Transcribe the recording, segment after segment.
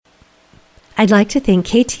I'd like to thank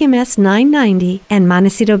KTMS 990 and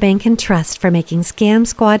Montecito Bank and Trust for making Scam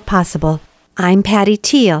Squad possible. I'm Patty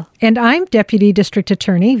Teal. And I'm Deputy District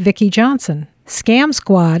Attorney Vicki Johnson. Scam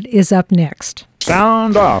Squad is up next.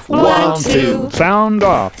 Sound off. 1, 2. Sound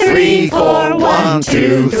off. 3, 4. 1,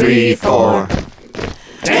 2, 3, 4.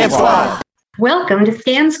 Scam Squad. Welcome to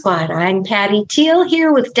Scam Squad. I'm Patty Teal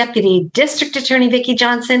here with Deputy District Attorney Vicki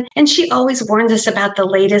Johnson, and she always warns us about the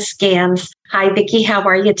latest scams. Hi, Vicki. How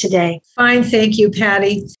are you today? Fine, thank you,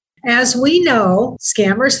 Patty. As we know,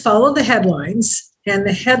 scammers follow the headlines, and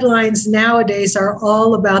the headlines nowadays are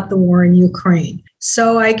all about the war in Ukraine.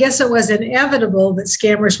 So I guess it was inevitable that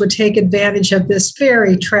scammers would take advantage of this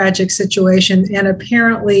very tragic situation, and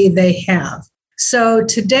apparently they have. So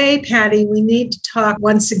today, Patty, we need to talk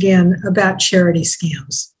once again about charity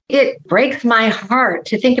scams. It breaks my heart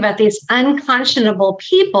to think about these unconscionable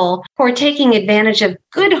people who are taking advantage of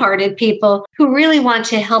good-hearted people who really want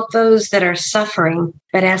to help those that are suffering.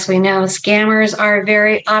 But as we know, scammers are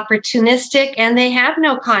very opportunistic and they have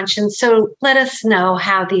no conscience. So let us know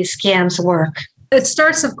how these scams work. It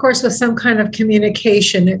starts, of course, with some kind of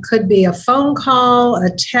communication. It could be a phone call, a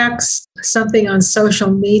text, something on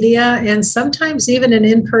social media, and sometimes even an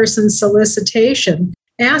in-person solicitation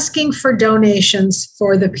asking for donations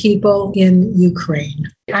for the people in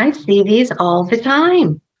Ukraine. I see these all the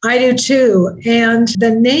time. I do too. And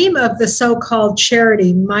the name of the so-called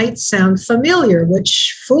charity might sound familiar,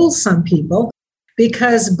 which fools some people,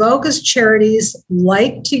 because bogus charities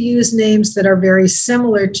like to use names that are very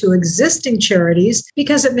similar to existing charities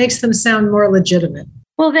because it makes them sound more legitimate.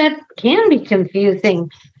 Well, that can be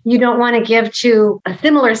confusing. You don't want to give to a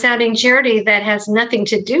similar sounding charity that has nothing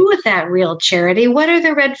to do with that real charity. What are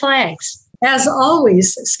the red flags? As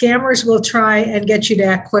always, scammers will try and get you to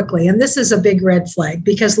act quickly. And this is a big red flag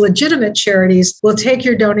because legitimate charities will take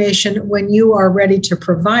your donation when you are ready to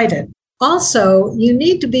provide it. Also, you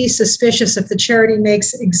need to be suspicious if the charity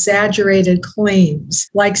makes exaggerated claims,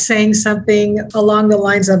 like saying something along the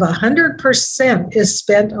lines of 100% is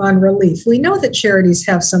spent on relief. We know that charities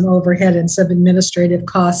have some overhead and some administrative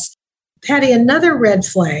costs. Patty, another red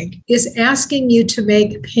flag is asking you to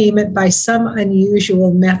make payment by some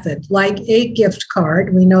unusual method, like a gift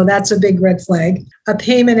card. We know that's a big red flag. A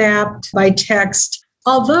payment app, by text.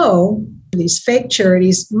 Although these fake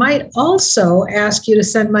charities might also ask you to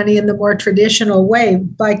send money in the more traditional way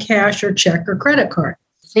by cash or check or credit card.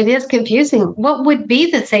 It is confusing. What would be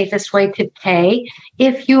the safest way to pay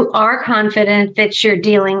if you are confident that you're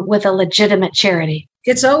dealing with a legitimate charity?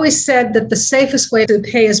 It's always said that the safest way to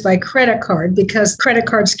pay is by credit card because credit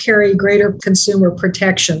cards carry greater consumer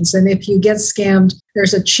protections. And if you get scammed,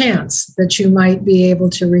 there's a chance that you might be able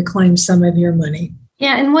to reclaim some of your money.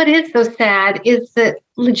 Yeah, and what is so sad is that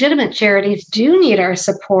legitimate charities do need our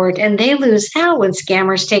support and they lose out when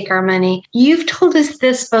scammers take our money. You've told us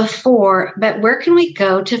this before, but where can we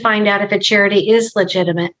go to find out if a charity is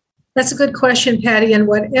legitimate? That's a good question, Patty. And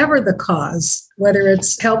whatever the cause, whether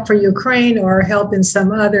it's help for Ukraine or help in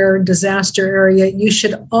some other disaster area, you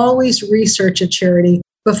should always research a charity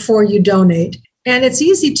before you donate. And it's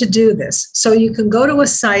easy to do this. So you can go to a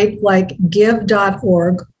site like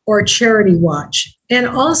give.org or Charity Watch. And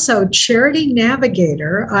also Charity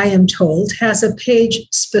Navigator, I am told, has a page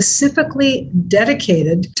specifically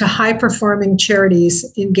dedicated to high-performing charities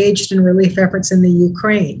engaged in relief efforts in the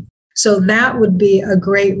Ukraine. So that would be a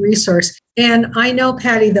great resource. And I know,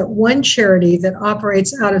 Patty, that one charity that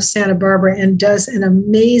operates out of Santa Barbara and does an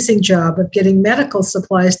amazing job of getting medical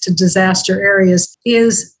supplies to disaster areas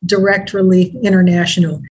is Direct Relief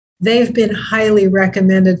International. They've been highly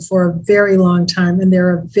recommended for a very long time, and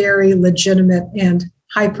they're a very legitimate and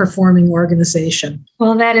high-performing organization.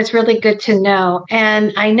 Well, that is really good to know.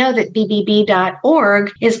 And I know that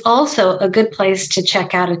bbb.org is also a good place to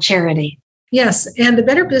check out a charity. Yes, and the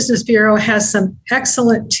Better Business Bureau has some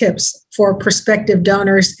excellent tips for prospective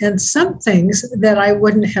donors and some things that I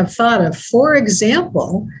wouldn't have thought of. For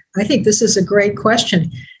example, I think this is a great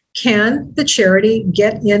question. Can the charity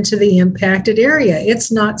get into the impacted area?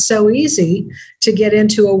 It's not so easy to get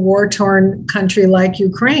into a war-torn country like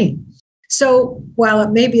Ukraine. So while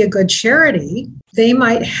it may be a good charity, they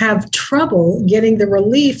might have trouble getting the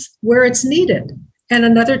relief where it's needed. And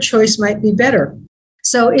another choice might be better.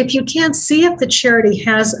 So if you can, see if the charity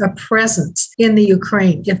has a presence in the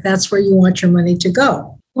Ukraine, if that's where you want your money to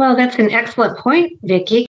go. Well, that's an excellent point,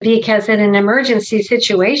 Vicki, because in an emergency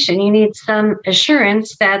situation, you need some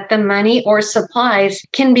assurance that the money or supplies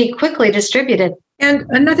can be quickly distributed. And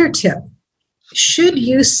another tip, should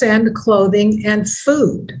you send clothing and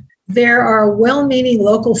food? There are well-meaning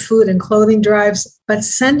local food and clothing drives, but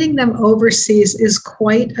sending them overseas is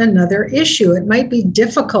quite another issue. It might be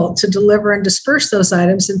difficult to deliver and disperse those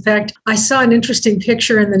items. In fact, I saw an interesting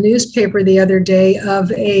picture in the newspaper the other day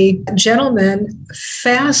of a gentleman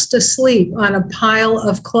fast asleep on a pile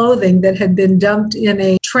of clothing that had been dumped in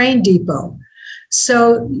a train depot.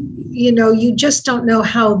 So, you just don't know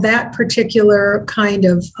how that particular kind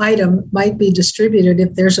of item might be distributed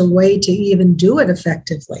if there's a way to even do it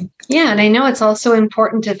effectively. Yeah, and I know it's also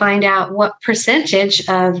important to find out what percentage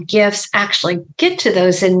of gifts actually get to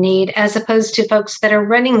those in need as opposed to folks that are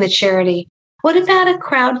running the charity. What about a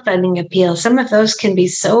crowdfunding appeal? Some of those can be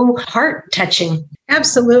so heart-touching.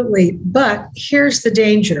 Absolutely. But here's the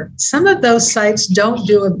danger. Some of those sites don't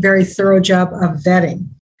do a very thorough job of vetting.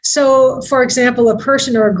 So, for example, a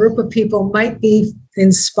person or a group of people might be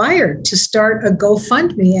inspired to start a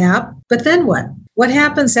GoFundMe app, but then what? What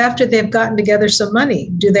happens after they've gotten together some money?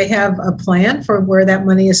 Do they have a plan for where that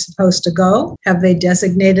money is supposed to go? Have they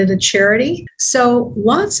designated a charity? So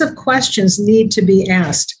lots of questions need to be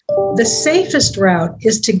asked. The safest route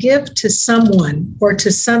is to give to someone or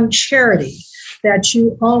to some charity that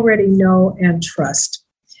you already know and trust.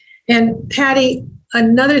 And Patty,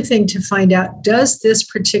 another thing to find out, does this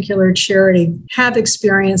particular charity have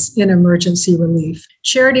experience in emergency relief?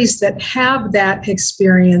 Charities that have that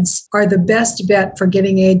experience are the best bet for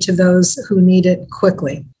getting aid to those who need it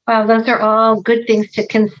quickly. Well, those are all good things to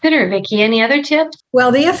consider, Vicki. Any other tips?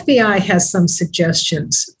 Well, the FBI has some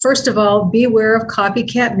suggestions. First of all, be aware of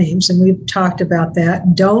copycat names, and we've talked about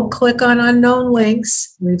that. Don't click on unknown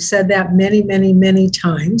links. We've said that many, many, many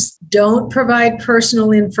times. Don't provide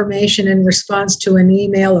personal information in response to an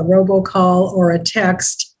email, a robocall, or a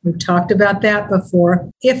text. We've talked about that before.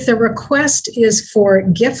 If the request is for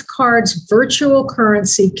gift cards, virtual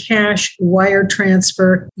currency, cash, wire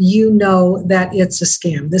transfer, you know that it's a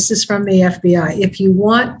scam. This is from the FBI. If you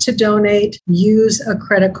want to donate, use a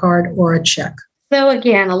credit card or a check. So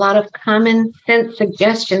again, a lot of common sense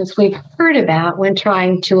suggestions we've heard about when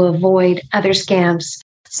trying to avoid other scams.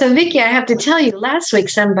 So, Vicki, I have to tell you, last week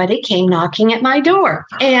somebody came knocking at my door,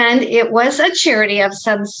 and it was a charity of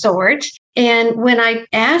some sort. And when I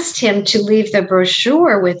asked him to leave the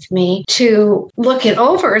brochure with me to look it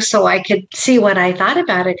over so I could see what I thought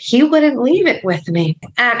about it, he wouldn't leave it with me.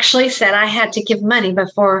 Actually said I had to give money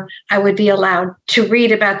before I would be allowed to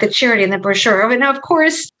read about the charity in the brochure. And of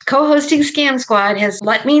course, co-hosting Scam Squad has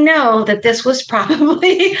let me know that this was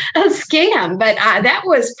probably a scam, but that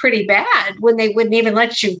was pretty bad when they wouldn't even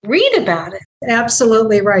let you read about it.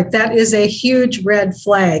 Absolutely right. That is a huge red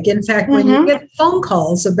flag. In fact, when you get phone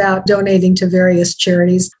calls about donating to various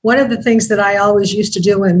charities, one of the things that I always used to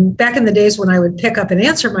do, and back in the days when I would pick up and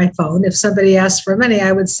answer my phone, if somebody asked for money,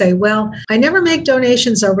 I would say, well, I never make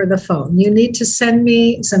donations over the phone. You need to send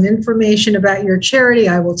me some information about your charity.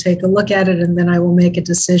 I will take a look at it and then I will make a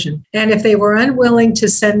decision. And if they were unwilling to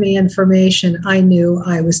send me information, I knew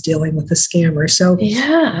I was dealing with a scammer. So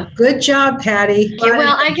yeah, good job, Patty. Yeah,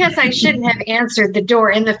 well, I guess I shouldn't have answered the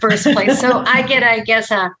door in the first place. So I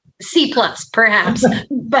guess, a C+, perhaps.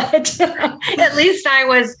 But at least I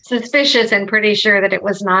was suspicious and pretty sure that it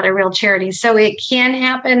was not a real charity. So it can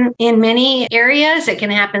happen in many areas. It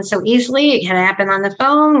can happen so easily. It can happen on the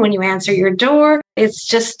phone when you answer your door. It's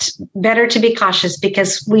just better to be cautious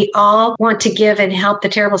because we all want to give and help the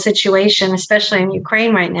terrible situation, especially in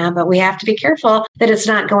Ukraine right now. But we have to be careful that it's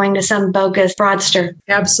not going to some bogus fraudster.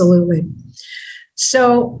 Absolutely.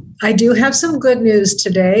 So I do have some good news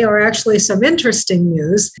today, or actually some interesting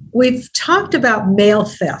news. We've talked about mail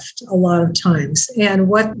theft a lot of times and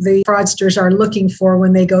what the fraudsters are looking for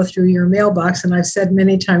when they go through your mailbox. And I've said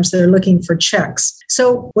many times they're looking for checks.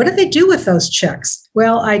 So what do they do with those checks?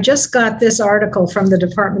 Well, I just got this article from the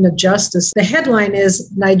Department of Justice. The headline is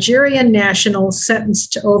Nigerian national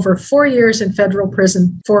sentenced to over 4 years in federal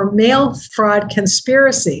prison for mail fraud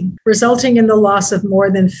conspiracy, resulting in the loss of more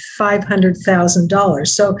than $500,000.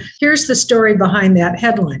 So here's the story behind that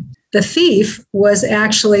headline. The thief was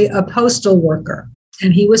actually a postal worker.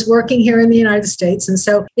 And he was working here in the United States. And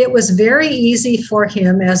so it was very easy for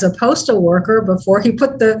him as a postal worker before he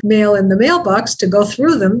put the mail in the mailbox to go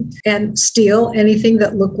through them and steal anything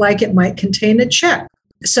that looked like it might contain a check.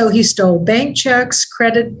 So he stole bank checks,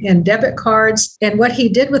 credit and debit cards. And what he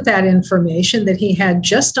did with that information that he had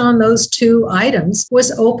just on those two items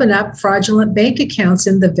was open up fraudulent bank accounts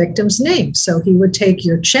in the victim's name. So he would take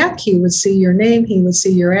your check, he would see your name, he would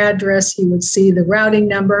see your address, he would see the routing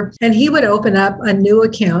number, and he would open up a new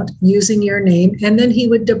account using your name. And then he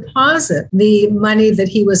would deposit the money that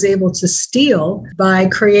he was able to steal by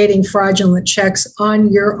creating fraudulent checks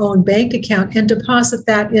on your own bank account and deposit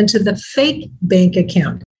that into the fake bank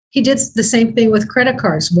account. He did the same thing with credit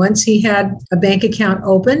cards. Once he had a bank account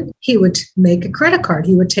open, he would make a credit card.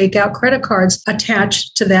 He would take out credit cards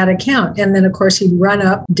attached to that account. And then, of course, he'd run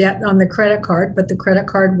up debt on the credit card, but the credit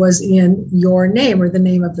card was in your name or the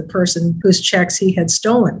name of the person whose checks he had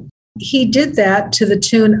stolen. He did that to the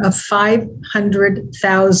tune of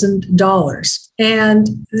 $500,000. And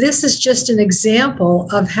this is just an example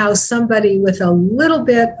of how somebody with a little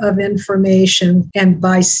bit of information and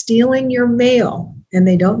by stealing your mail, and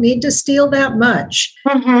they don't need to steal that much,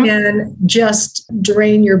 can just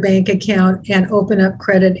drain your bank account and open up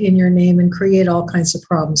credit in your name and create all kinds of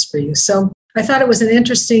problems for you. So I thought it was an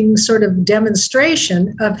interesting sort of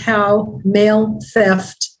demonstration of how mail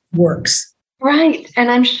theft works. Right.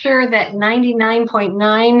 And I'm sure that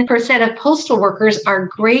 99.9% of postal workers are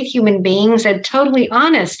great human beings and totally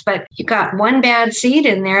honest, but you got one bad seed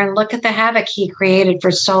in there and look at the havoc he created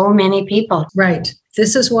for so many people. Right.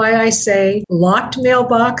 This is why I say locked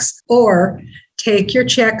mailbox, or take your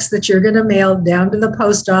checks that you're going to mail down to the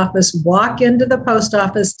post office, walk into the post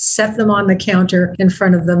office, set them on the counter in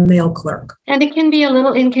front of the mail clerk. And it can be a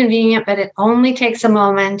little inconvenient, but it only takes a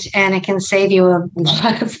moment and it can save you a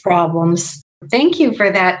lot of problems. Thank you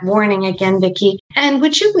for that warning again, Vicki. And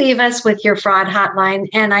would you leave us with your fraud hotline?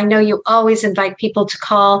 And I know you always invite people to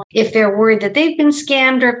call if they're worried that they've been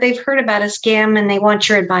scammed or if they've heard about a scam and they want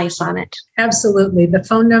your advice on it. Absolutely. The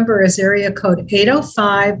phone number is area code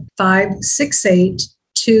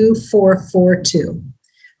 805-568-2442.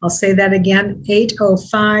 I'll say that again,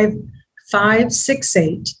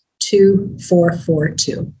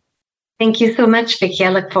 805-568-2442. Thank you so much, Vicki. I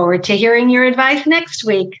look forward to hearing your advice next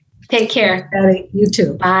week. Take care. Patty, you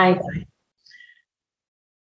too. Bye. Bye.